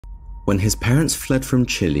When his parents fled from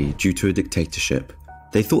Chile due to a dictatorship,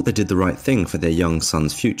 they thought they did the right thing for their young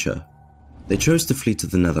son's future. They chose to flee to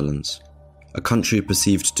the Netherlands, a country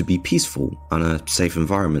perceived to be peaceful and a safe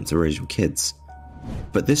environment to raise your kids.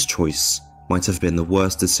 But this choice might have been the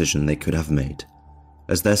worst decision they could have made,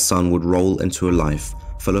 as their son would roll into a life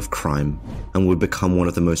full of crime and would become one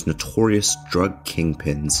of the most notorious drug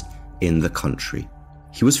kingpins in the country.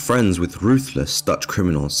 He was friends with ruthless Dutch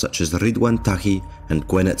criminals such as Ridwan Taghi and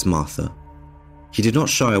Gwenet Martha. He did not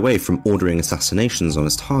shy away from ordering assassinations on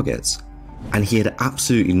his targets, and he had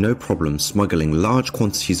absolutely no problem smuggling large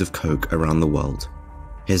quantities of coke around the world.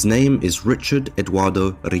 His name is Richard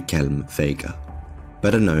Eduardo Riquelm Vega,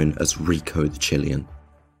 better known as Rico the Chilean.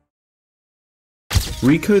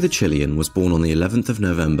 Rico the Chilean was born on the 11th of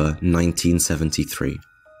November 1973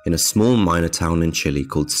 in a small minor town in Chile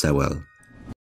called Sewell.